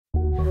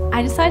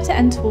I decided to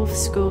enter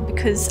Wool4School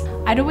because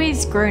I'd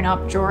always grown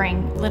up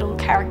drawing little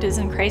characters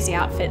and crazy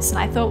outfits, and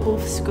I thought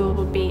Wool4School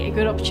would be a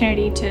good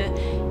opportunity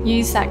to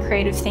use that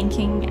creative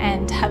thinking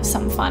and have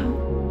some fun.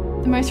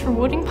 The most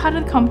rewarding part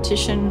of the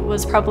competition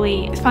was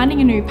probably finding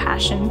a new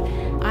passion.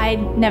 I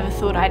never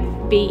thought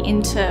I'd be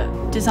into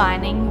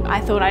designing.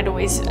 I thought I'd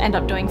always end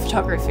up doing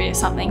photography or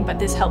something, but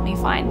this helped me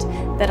find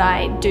that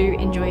I do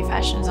enjoy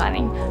fashion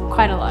designing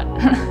quite a lot.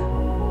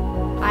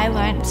 I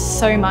learned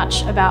so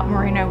much about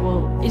merino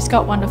wool. It's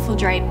got wonderful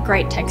drape,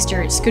 great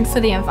texture, it's good for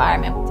the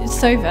environment. It's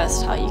so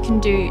versatile, you can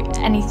do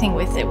anything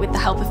with it with the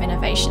help of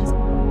innovations.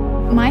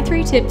 My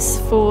 3 tips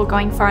for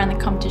going far in the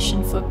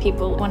competition for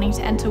people wanting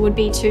to enter would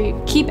be to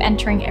keep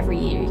entering every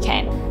year you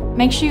can.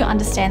 Make sure you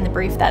understand the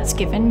brief that's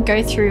given,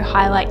 go through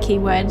highlight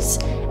keywords,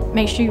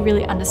 make sure you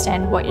really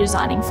understand what you're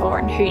designing for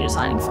and who you're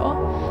designing for.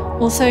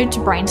 Also to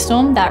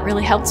brainstorm, that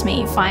really helped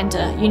me find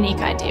a unique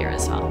idea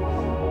as well.